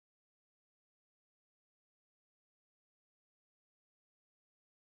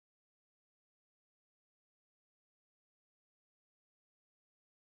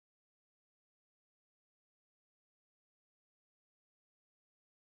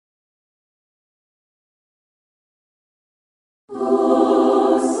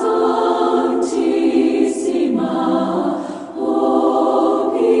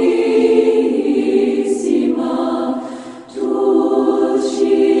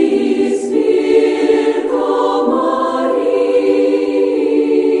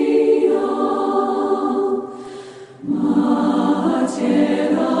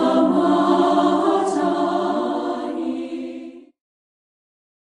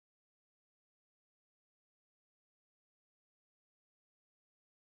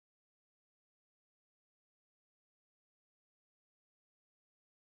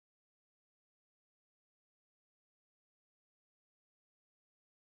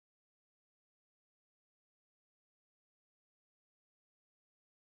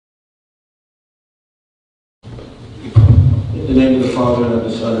In the name of the Father, and of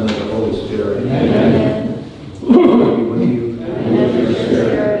the Son, and of the Holy Spirit. Amen. Lord be with you. And with your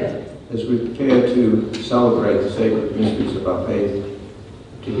spirit. As we prepare to celebrate the sacred mysteries of our faith,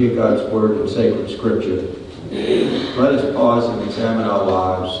 to hear God's word in sacred scripture, let us pause and examine our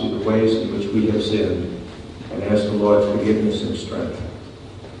lives, see the ways in which we have sinned, and ask the Lord's forgiveness and strength.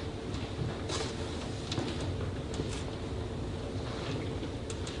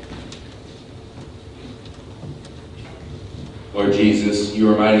 Lord Jesus, you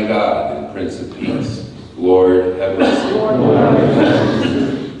are mighty God and Prince of Peace. Lord, have mercy.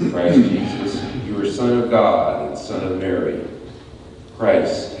 Christ Jesus, you are Son of God and Son of Mary.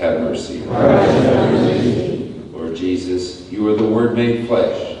 Christ, have mercy. Lord Jesus, you are the Word made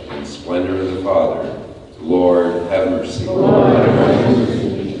flesh and splendor of the Father. Lord, have mercy.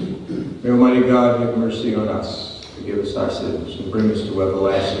 May Almighty God have mercy on us, forgive us our sins, and bring us to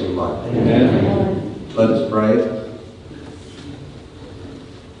everlasting life. Amen. Let us pray.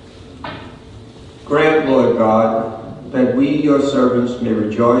 Grant, Lord God, that we, your servants, may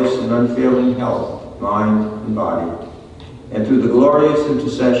rejoice in unfailing health, mind and body, and through the glorious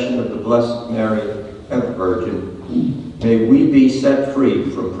intercession of the Blessed Mary, ever Virgin, may we be set free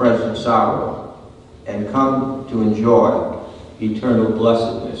from present sorrow and come to enjoy eternal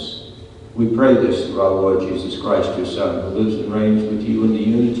blessedness. We pray this through our Lord Jesus Christ, your Son, who lives and reigns with you in the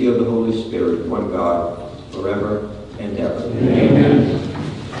unity of the Holy Spirit, one God, forever and ever. Amen.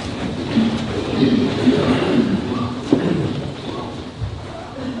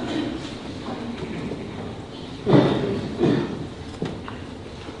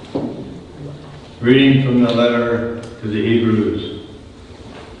 Reading from the letter to the Hebrews.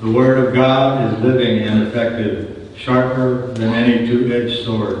 The Word of God is living and effective, sharper than any two-edged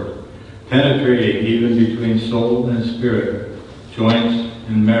sword, penetrating even between soul and spirit, joints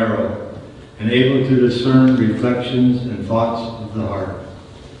and marrow, and able to discern reflections and thoughts of the heart.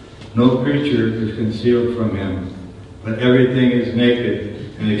 No creature is concealed from him, but everything is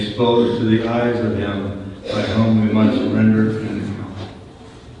naked and exposed to the eyes of him by whom we must render an account.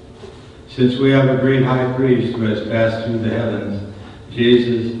 Since we have a great high priest who has passed through the heavens,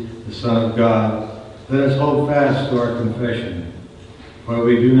 Jesus, the Son of God, let us hold fast to our confession. For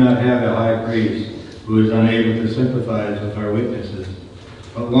we do not have a high priest who is unable to sympathize with our weaknesses,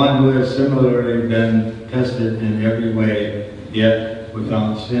 but one who has similarly been tested in every way, yet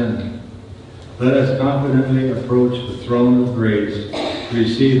without sin. Let us confidently approach the throne of grace to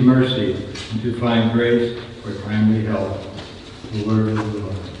receive mercy and to find grace for timely help. The word of the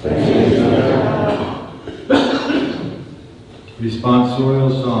Lord.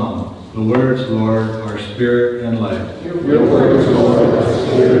 Responsorial Psalm. The words, Lord, are spirit and life. Your words, Lord, are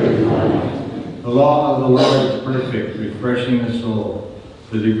spirit and life. The law of the Lord is perfect, refreshing the soul.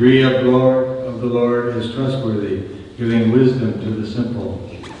 The decree of the Lord is trustworthy, giving wisdom to the simple.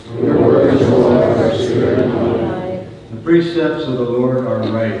 Your words, Lord, are spirit and life. The precepts of the Lord are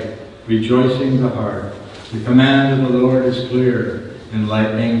right, rejoicing the heart. The command of the Lord is clear,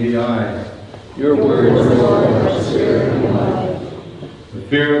 enlightening the eye. Your words, Lord, are spirit and life. The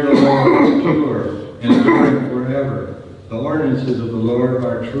fear of the Lord is pure, enduring forever. The ordinances of the Lord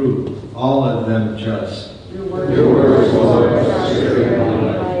are true, all of them just. Your words, Lord, are spirit and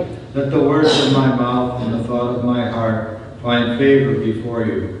life. Let the words of my mouth and the thought of my heart find favor before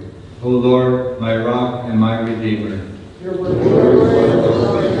you, O Lord, my rock and my redeemer. Your words,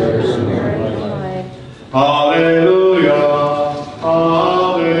 Lord, are spirit and life. Hallelujah,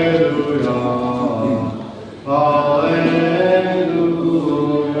 hallelujah, hallelujah,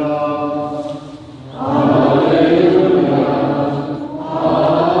 Hallelujah,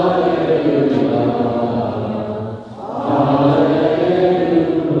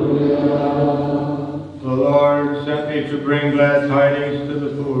 hallelujah. The Lord sent me to bring glad tidings to the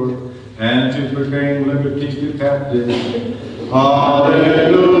poor and to proclaim liberty to captives.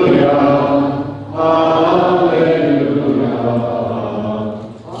 Hallelujah, hallelujah.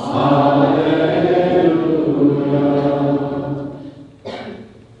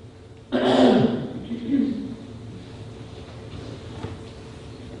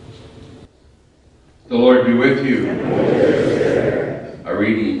 The Lord be with you. A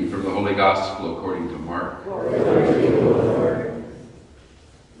reading from the Holy Gospel according to Mark.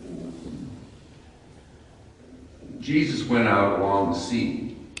 Jesus went out along the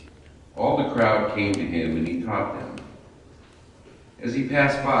sea. All the crowd came to him, and he taught them. As he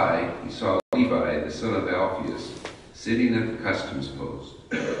passed by, he saw Levi, the son of Alphaeus, sitting at the customs post.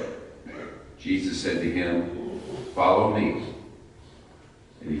 Jesus said to him, "Follow me."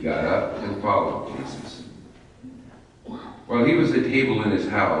 And he got up and followed Jesus. While he was at table in his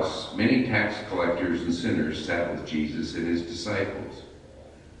house, many tax collectors and sinners sat with Jesus and his disciples,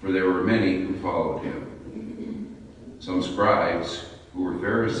 for there were many who followed him. Some scribes, who were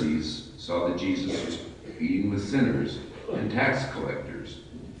Pharisees, saw that Jesus was eating with sinners and tax collectors,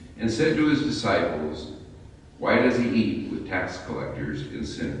 and said to his disciples, "Why does he eat with tax collectors and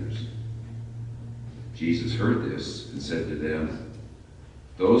sinners?" Jesus heard this and said to them,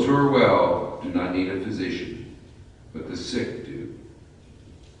 "Those who are well do not need a physician, but the sick do.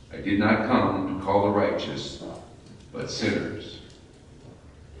 I did not come to call the righteous, but sinners."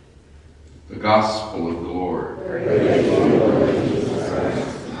 The Gospel of the Lord. Praise to you, Lord Jesus Christ.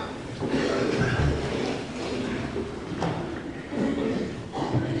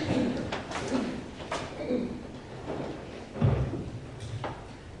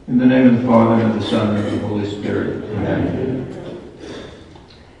 In the name of the Father, and of the Son, and of the Holy Spirit. Amen.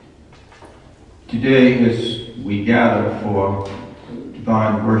 Today, as we gather for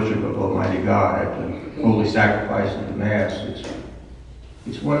divine worship of Almighty God at the holy sacrifice of the Mass,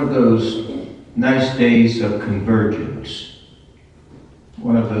 it's one of those nice days of convergence,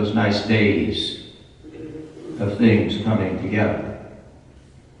 one of those nice days of things coming together.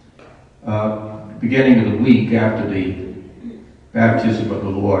 Beginning of the week after the baptism of the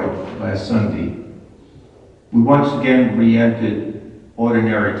Lord last Sunday, we once again re-entered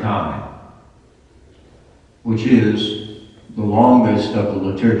ordinary time, which is the longest of the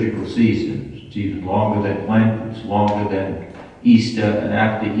liturgical seasons. It's even longer than Lent, it's longer than Easter and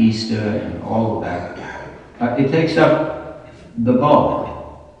after Easter and all of that. It takes up the bulk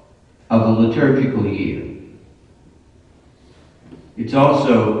of the liturgical year. It's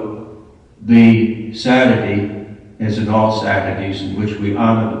also the Saturday, as in all Saturdays, in which we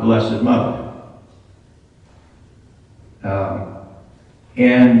honor the Blessed Mother.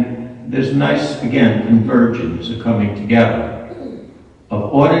 And there's a nice, again, convergence, a coming together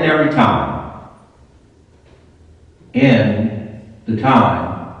of ordinary time and the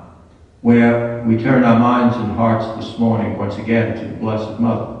time where we turn our minds and hearts this morning once again to the Blessed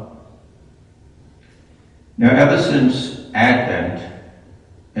Mother. Now, ever since Advent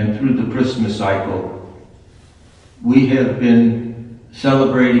and through the Christmas cycle, we have been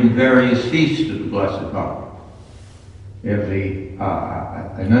celebrating various feasts of the Blessed Mother. We have the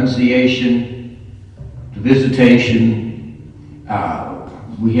Annunciation, the Visitation,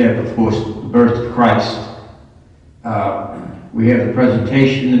 we have, of course, the birth of Christ, we have the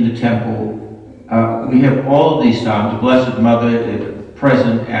presentation in the temple, we have all of these times, the Blessed Mother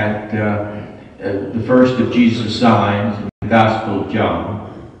present at the first of Jesus' signs in the Gospel of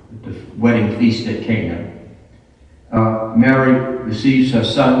John, the wedding feast at Cana. Mary receives her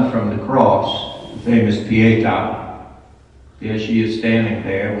son from the cross, the famous Pietà. There she is standing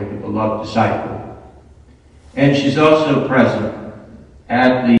there with the beloved disciple. And she's also present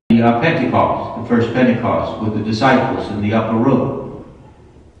at the Pentecost, the first Pentecost, with the disciples in the upper room.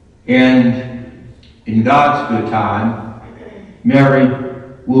 And in God's good time, Mary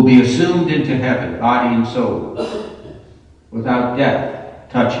will be assumed into heaven, body and soul, without death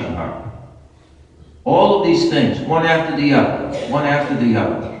touching her. All of these things, one after the other, one after the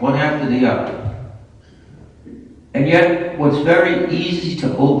other, one after the other. And yet, what's very easy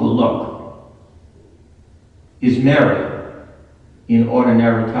to overlook is Mary in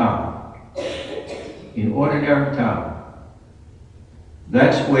ordinary time. In ordinary time.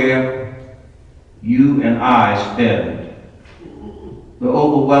 That's where you and I spend the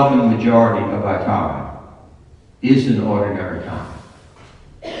overwhelming majority of our time, is in ordinary time,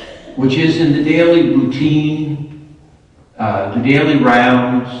 which is in the daily routine, the daily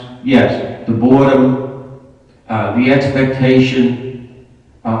rounds, yes, the boredom, the expectation,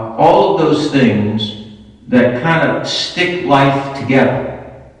 all of those things that kind of stick life together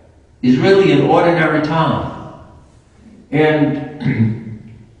is really an ordinary time. And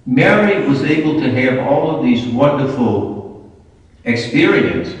Mary was able to have all of these wonderful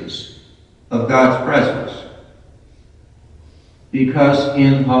experiences of God's presence because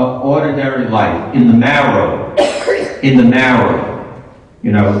in her ordinary life, in the marrow,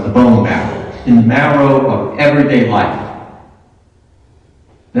 you know, the bone marrow, in the marrow of everyday life,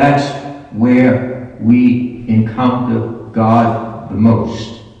 that's where we encounter God the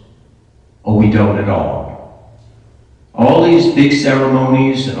most, or we don't at all. All these big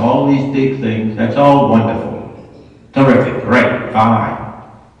ceremonies and all these big things, that's all wonderful, terrific, great, fine.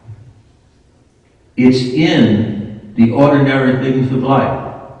 It's in the ordinary things of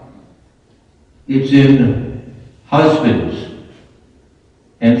life. It's in husbands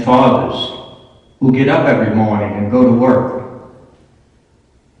and fathers who get up every morning and go to work,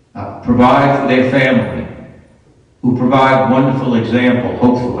 provide for their family, who provide wonderful example,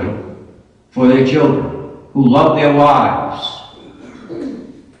 hopefully, for their children, who love their wives.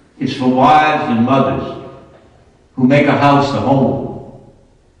 It's for wives and mothers who make a house a home,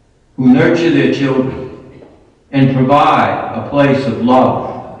 who nurture their children and provide a place of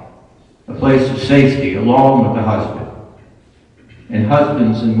love, a place of safety along with the husband. And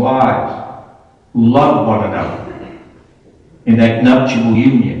husbands and wives who love one another in that nuptial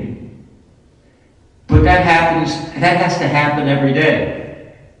union. But that has to happen every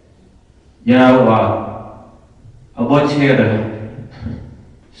day. You know, I once had a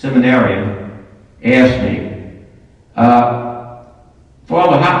seminarian ask me,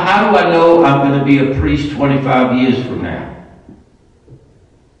 Father, how do I know I'm going to be a priest 25 years from now?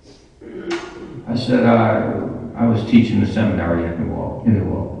 I said, I was teaching the seminary in New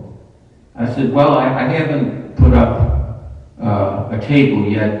Orleans. I said, well, I haven't put up a table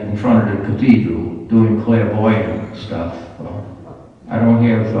yet in front of the cathedral doing clairvoyant stuff. I don't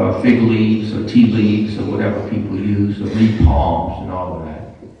have fig leaves or tea leaves or whatever people use, or reed palms and all of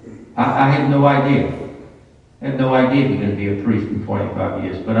that. I had no idea. I had no idea you're going to be a priest in 25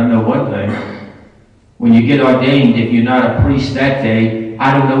 years. But I know one thing. When you get ordained, if you're not a priest that day,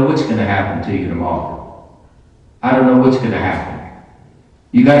 I don't know what's going to happen to you tomorrow. I don't know what's going to happen.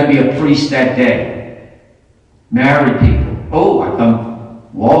 You got to be a priest that day. Married people. Oh, I come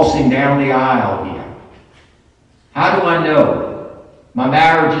waltzing down the aisle here. How do I know my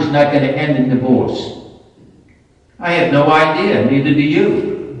marriage is not going to end in divorce? I have no idea, neither do you.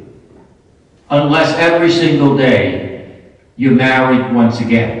 Unless every single day you're married once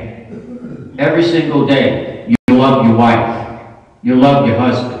again. Every single day you love your wife. You love your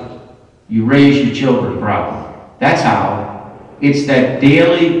husband. You raise your children properly. That's how. It's that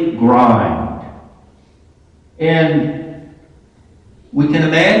daily grind. And we can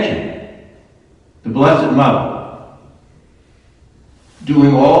imagine the Blessed Mother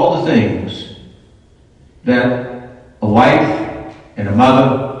doing all the things that a wife and a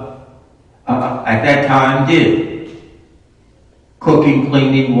mother at that time did. Cooking,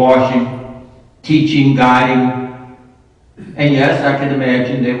 cleaning, washing, teaching, guiding. And yes, I can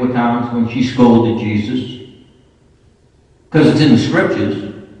imagine there were times when she scolded Jesus. Because it's in the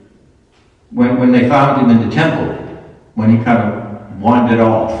scriptures. When they found him in the temple, when he kind of wandered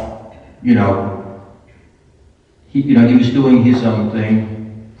off, he was doing his own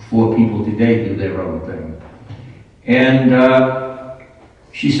thing before people today do their own thing. And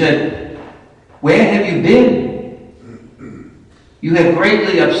she said, where have you been? You have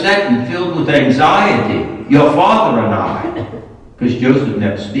greatly upset and filled with anxiety, your father and I. Because Joseph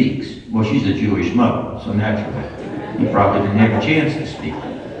never speaks. Well, she's a Jewish mother, so naturally, he probably didn't have a chance to speak.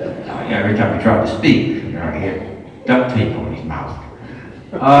 Every time he tried to speak, he had duct tape on his mouth.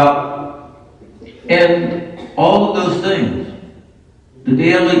 And all of those things, the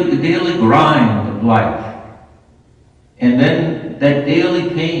daily grind of life, and then that daily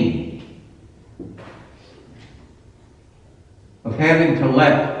pain of having to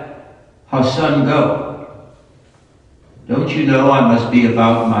let her son go. Don't you know I must be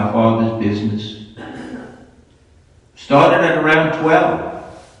about my father's business? Started at around 12.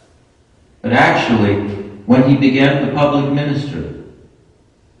 But actually, when he began the public ministry,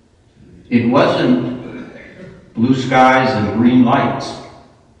 it wasn't blue skies and green lights.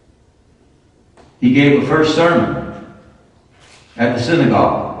 He gave a first sermon at the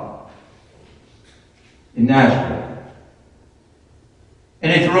synagogue in Nazareth.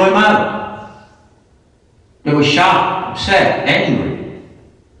 And they threw him out. They were shocked, upset, angry.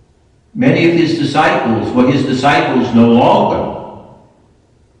 Many of his disciples were his disciples no longer,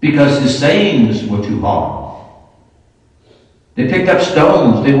 because his sayings were too hard. They picked up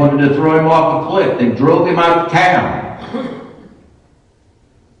stones. They wanted to throw him off a cliff. They drove him out of town.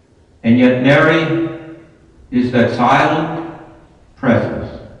 And yet Mary is that silent presence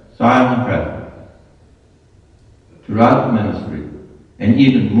throughout the ministry. And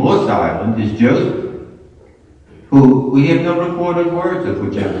even more silent is Joseph, who we have no recorded words of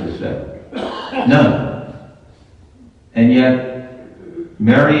what Joseph said. None. And yet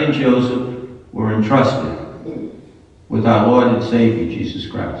Mary and Joseph were entrusted with our Lord and Savior, Jesus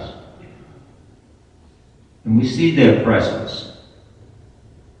Christ. And we see their presence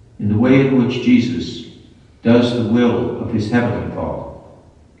in the way in which Jesus does the will of his heavenly Father.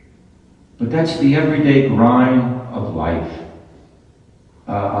 But that's the everyday grind of life.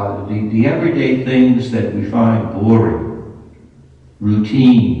 The everyday things that we find boring,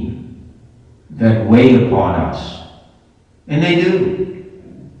 routine, that weigh upon us. And they do.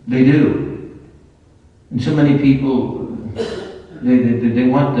 They do. And so many people, they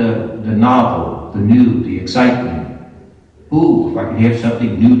want the novel, the new, the excitement. Ooh, if I could have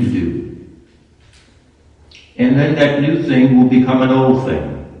something new to do. And then that new thing will become an old thing.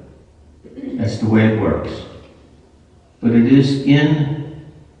 That's the way it works. But it is in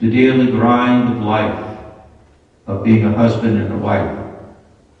the daily grind of life, of being a husband and a wife,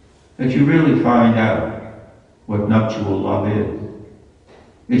 that you really find out what nuptial love is.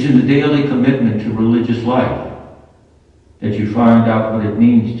 It's in the daily commitment to religious life that you find out what it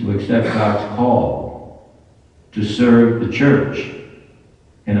means to accept God's call, to serve the church,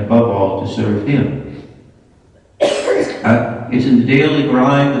 and above all, to serve Him. It's in the daily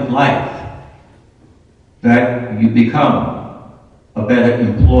grind of life that you become a better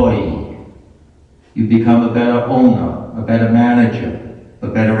employee, you become a better owner, a better manager, a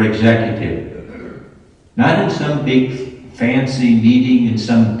better executive. Not in some big fancy meeting in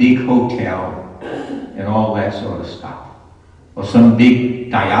some big hotel and all that sort of stuff, or some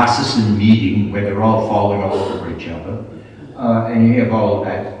big diocesan meeting where they're all falling all over each other, and you have all of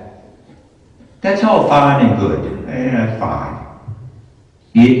that. That's all fine and good. That's fine.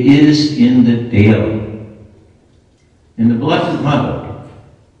 It is in the daily. And the Blessed Mother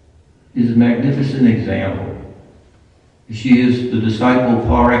is a magnificent example. She is the disciple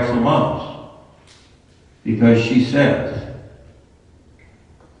par excellence, because she says,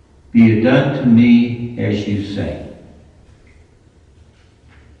 "Be it done to me as you say."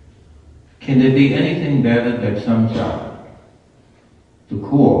 Can there be anything better that sums up the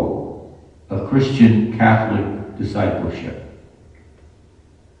core of Christian Catholic discipleship?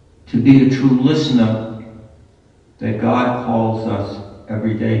 To be a true listener that God calls us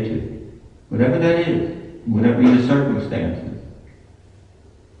every day to, whatever that is, whatever your circumstances.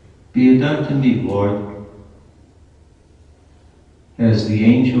 Be it done to me, Lord, as the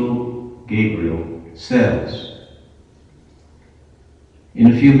angel Gabriel says. In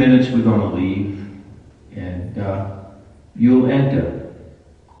a few minutes we're going to leave, and you'll enter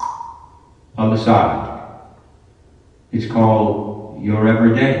other side. It's called your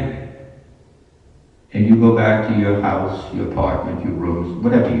everyday. And you go back to your house, your apartment, your rooms,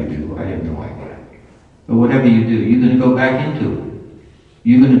 whatever you do. I have no idea. But whatever you do, you're going to go back into it.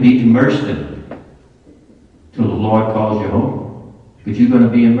 You're going to be immersed in it till the Lord calls you home. But you're going to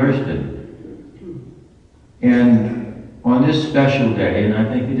be immersed in it. And on this special day, and I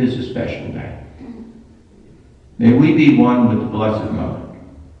think it is a special day, may we be one with the Blessed Mother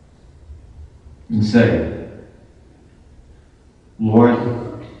and say, Lord,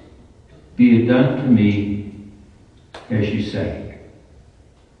 be it done to me as you say.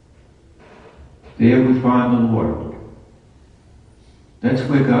 There we find the Lord. That's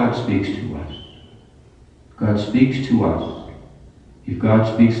where God speaks to us. God speaks to us. If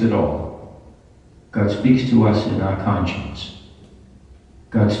God speaks at all, God speaks to us in our conscience.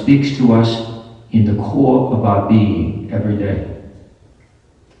 God speaks to us in the core of our being every day.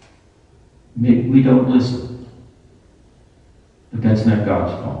 Maybe we don't listen, but that's not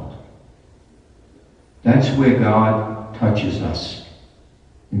God's fault. That's where God touches us,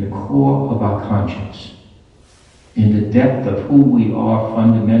 in the core of our conscience, in the depth of who we are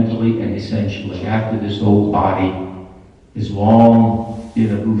fundamentally and essentially, after this old body is long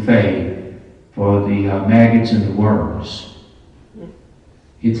in a buffet for the maggots and the worms.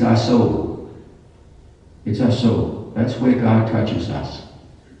 It's our soul. It's our soul. That's where God touches us,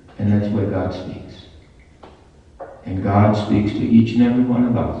 and that's where God speaks. And God speaks to each and every one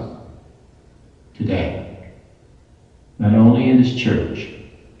of us today, not only in this church,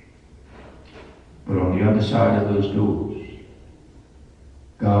 but on the other side of those doors.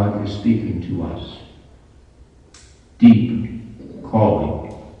 God is speaking to us. Deep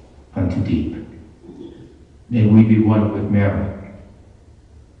calling unto deep. May we be one with Mary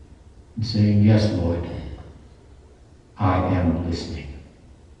and saying, yes, Lord, I am listening.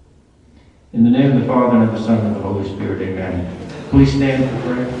 In the name of the Father, and of the Son, and of the Holy Spirit, amen. Please stand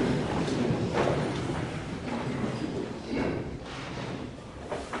for prayer.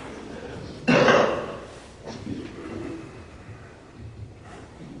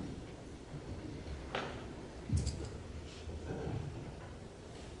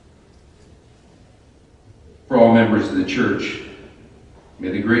 For all members of the church, May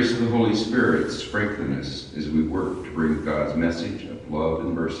the grace of the Holy Spirit strengthen us as we work to bring God's message of love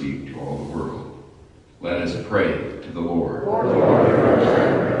and mercy to all the world. Let us pray to the Lord.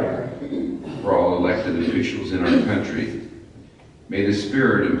 For all elected officials in our country, may the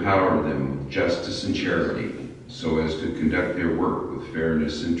Spirit empower them with justice and charity so as to conduct their work with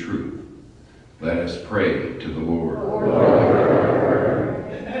fairness and truth. Let us pray to the Lord.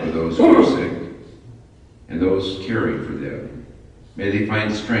 For those who are sick and those caring for them, may they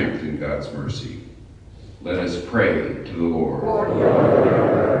find strength in God's mercy. Let us pray to the Lord.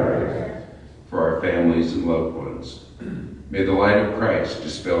 For our families and loved ones, may the light of Christ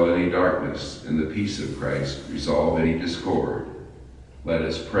dispel any darkness and the peace of Christ resolve any discord. Let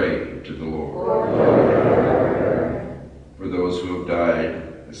us pray to the Lord. For those who have died,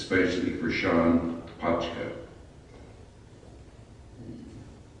 especially for Sean Pachka,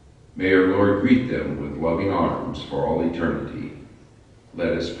 may our Lord greet them with loving arms for all eternity.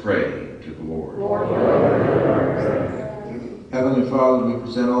 Let us pray to the Lord. Heavenly Father, we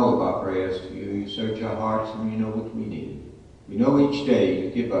present all of our prayers to you. You search our hearts and you know what we need. We know each day you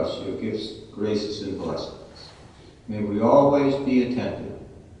give us your gifts, graces, and blessings. May we always be attentive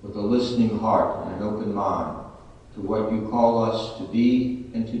with a listening heart and an open mind to what you call us to be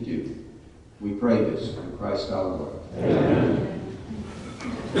and to do. We pray this through Christ our Lord. Amen.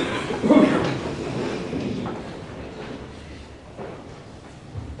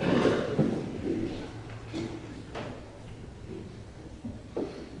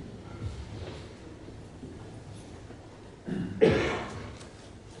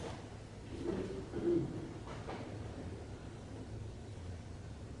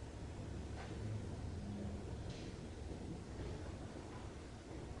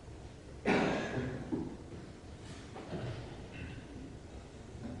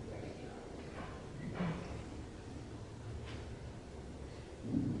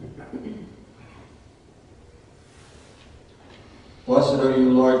 Blessed are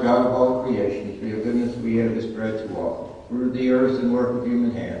you, Lord God of all creation. For your goodness we have this bread to offer. Fruit of the earth and work of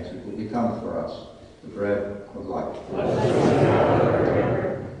human hands, it will become for us the bread of life.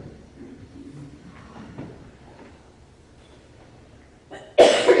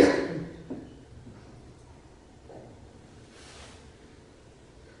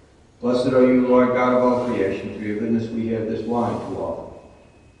 Blessed are you, Lord God of all creation. For your goodness we have this wine to offer.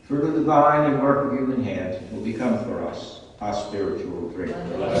 Fruit of the vine and work of human hands, it will become for us our spiritual drink.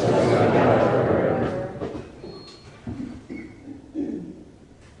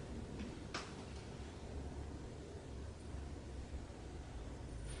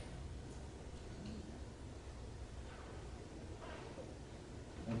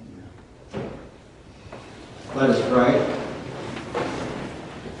 Let us pray.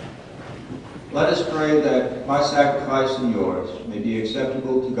 Let us pray that my sacrifice and yours may be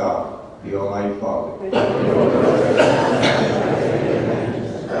acceptable to God, the Almighty Father.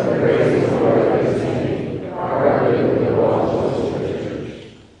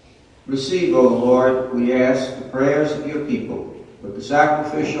 Receive, O Lord, we ask, the prayers of your people, with the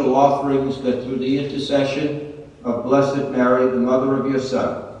sacrificial offerings that through the intercession of Blessed Mary, the mother of your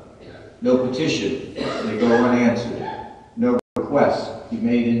Son, no petition may go unanswered, no request be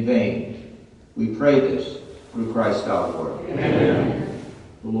made in vain. We pray this through Christ our Lord. Amen.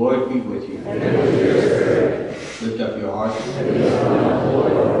 The Lord be with you. And with your spirit. Lift up your hearts.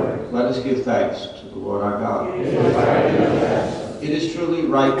 Let us give thanks to the Lord our God. It is truly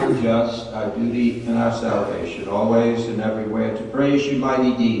right and just, our duty and our salvation, always and everywhere, to praise your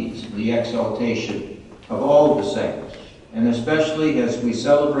mighty deeds and the exaltation of all the saints, and especially as we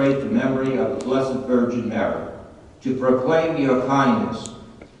celebrate the memory of the Blessed Virgin Mary, to proclaim your kindness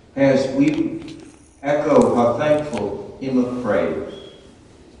as we echo her thankful hymn of praise.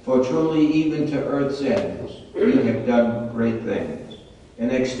 For truly, even to earth's ends, you have done great things,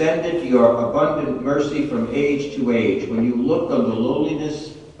 and extended your abundant mercy from age to age, when you looked on the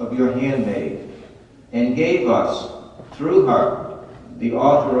lowliness of your handmaid, and gave us, through her, the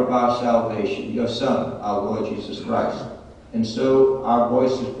author of our salvation, your Son, our Lord Jesus Christ. And so our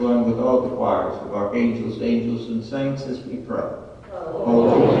voices join with all the choirs of our angels, and saints as we pray. Holy,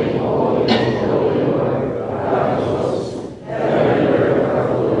 holy, holy Lord, God of hosts, heaven and earth are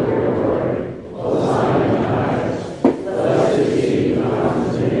full of your glory. Hosanna in the highest. Blessed be the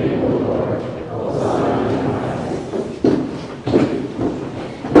mountains in name, O Lord. Hosanna in the highest.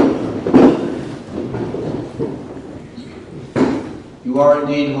 You are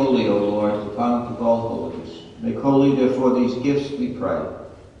indeed holy, O Lord, the fount of all holiness. Make holy, therefore, these gifts, we pray,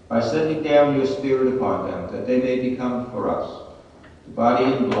 by sending down your Spirit upon them, that they may become for us the body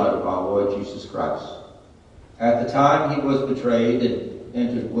and blood of our Lord Jesus Christ. At the time he was betrayed and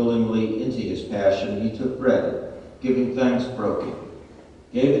entered willingly into his passion, he took bread, giving thanks, broke it,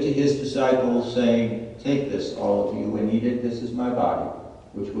 gave it to his disciples, saying, "Take this, all of you, and eat it. This is my body,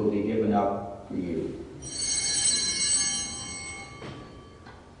 which will be given up for you."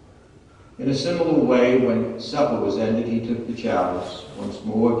 In a similar way, when supper was ended, he took the chalice. Once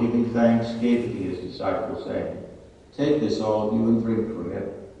more, giving thanks, gave it to his disciples, saying, "Take this, all of you, and drink from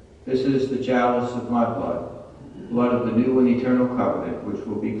it. This is the chalice of my blood, blood of the new and eternal covenant, which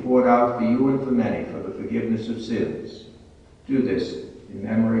will be poured out for you and for many for the forgiveness of sins. Do this in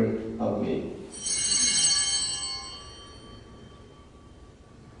memory of me."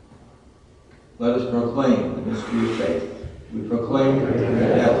 Let us proclaim the mystery of faith. We proclaim the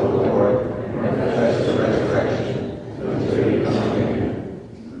death of the Lord and confess his resurrection until he comes again.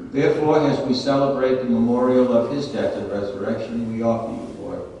 Therefore, as we celebrate the memorial of his death and resurrection, we offer you,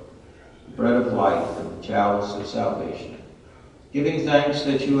 Lord, the bread of life and the chalice of salvation, giving thanks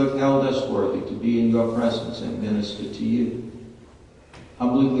that you have held us worthy to be in your presence and minister to you.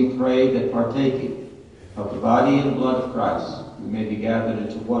 Humbly we pray that, partaking of the body and blood of Christ, we may be gathered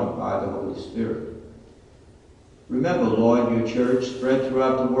into one by the Holy Spirit. Remember, Lord, your church spread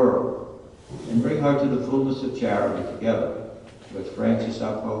throughout the world, and bring her to the fullness of charity together with Francis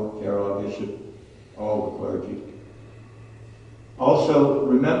our Pope, Carol our Bishop, all the clergy. Also,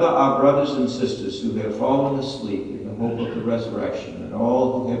 remember our brothers and sisters who have fallen asleep in the hope of the resurrection, and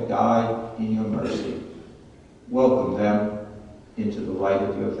all who have died in your mercy. Welcome them into the light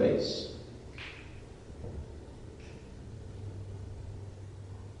of your face.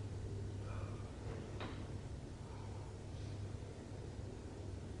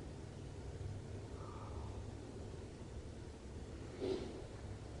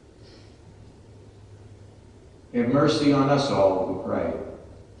 Have mercy on us all, we pray,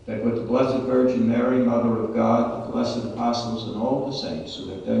 that with the Blessed Virgin Mary, Mother of God, the blessed apostles, and all the saints who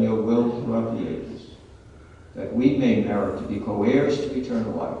have done your will throughout the ages, that we may merit to be co-heirs to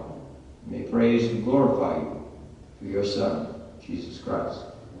eternal life, and may praise and glorify you through your Son, Jesus Christ.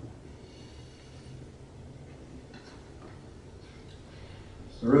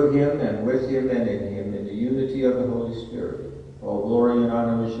 Through him, and with him, and in him, in the unity of the Holy Spirit, all glory and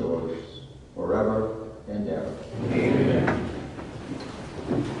honor is yours, forever and ever. Amen.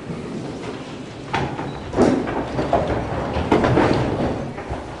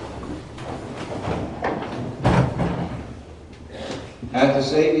 At the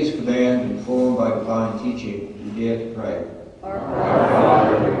Savior's command, informed by divine teaching, we dare to pray. Our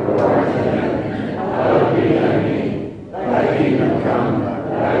Father, who art in heaven, hallowed be thy name. Thy kingdom come,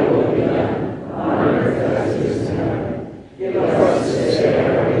 thy will be done, on earth as it is in heaven. Give us this day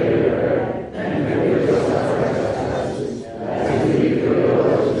our daily bread, and forgive us our trespasses, as we forgive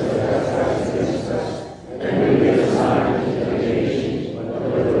those who trespass against us. And lead us not into temptation, but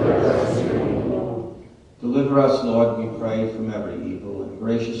deliver us from evil. Deliver us, Lord, we pray, from every evil, and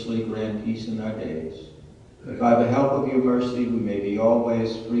graciously grant peace in our days, that by the help of your mercy we may be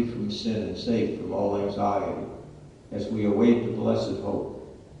always free from sin and safe from all anxiety, as we await the blessed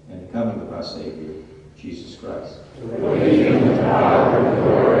hope and the coming of our Savior, Jesus Christ.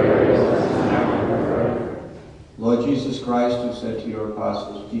 Lord Jesus Christ, who said to your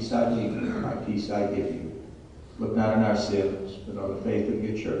apostles, "Peace I leave you, my peace I give you," look not on our sins, but on the faith of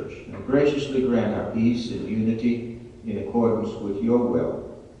your church, and graciously grant our peace and unity in accordance with your will,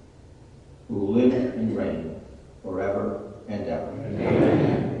 who live and reign forever and ever.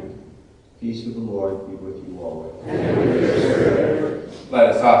 Amen. Peace of the Lord be with you always. And with your spirit. Let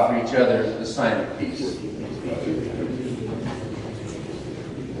us offer each other the sign of peace.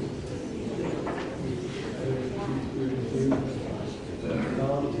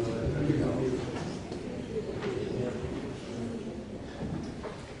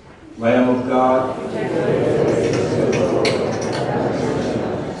 Lamb of God,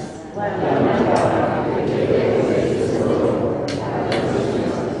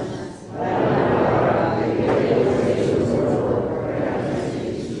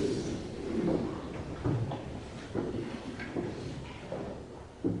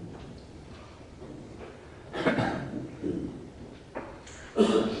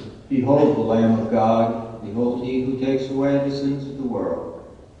 behold the Lamb of God, behold he who takes away the sins of the world.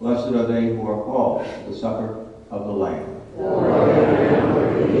 Blessed are they who are called to the supper of the Lamb.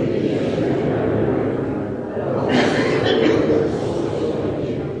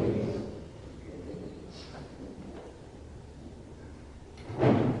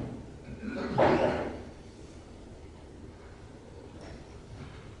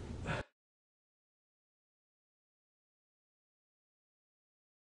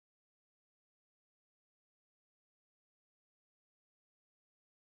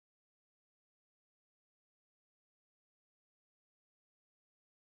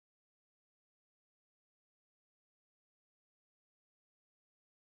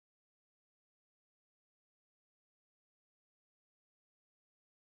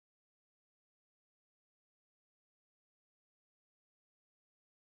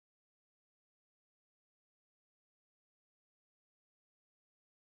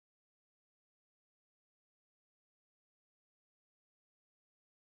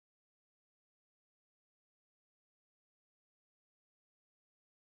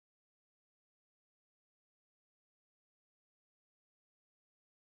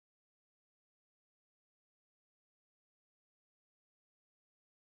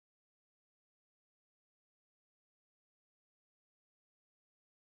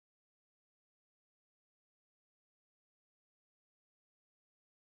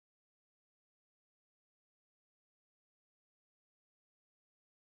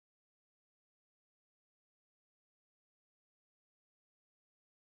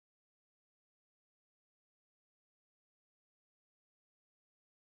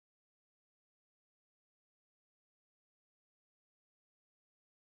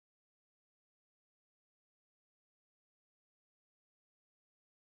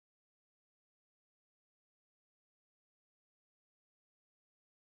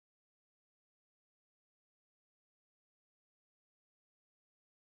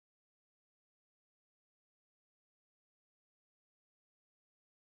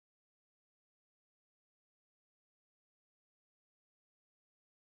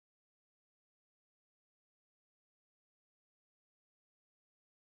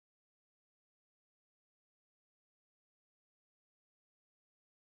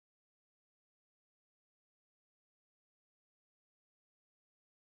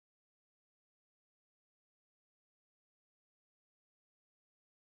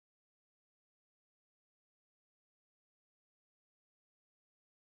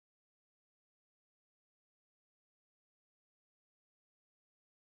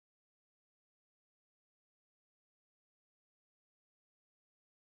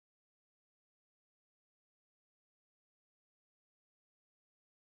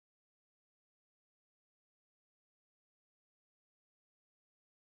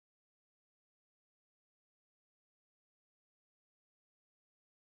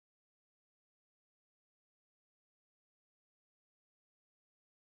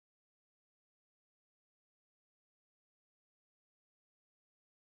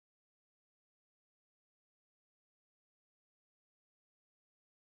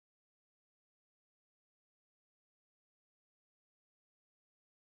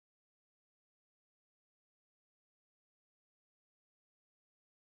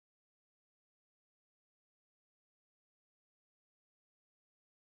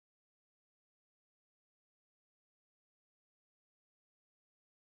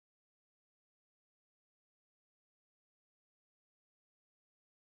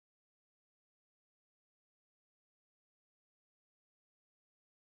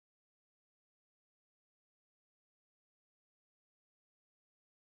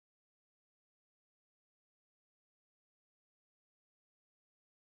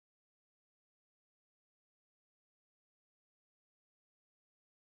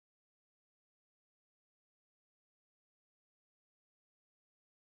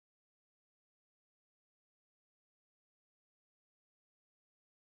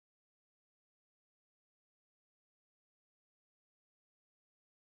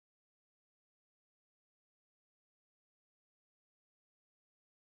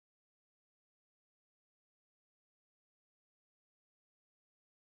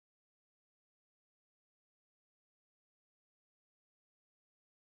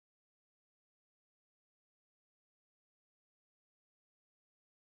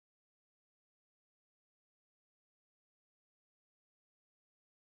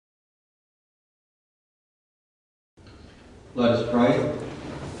 Let us pray.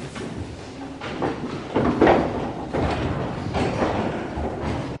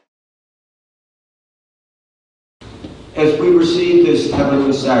 As we receive this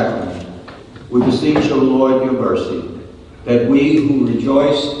heavenly sacrament, we beseech, O Lord, your mercy, that we who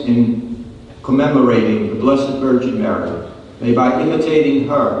rejoice in commemorating the Blessed Virgin Mary may, by imitating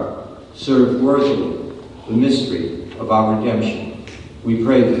her, serve worthily the mystery of our redemption. We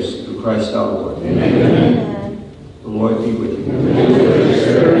pray this through Christ our Lord. Amen. The Lord be with you.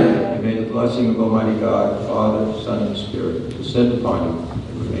 And may the blessing of Almighty God, Father, Son, and Spirit descend upon you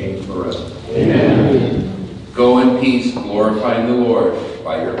and remain forever. Amen. Go in peace, glorifying the Lord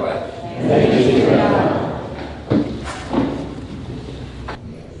by your life. Thanks be to God.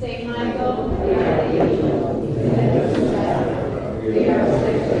 Saint Michael, we are the angel. We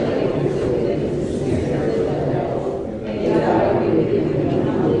are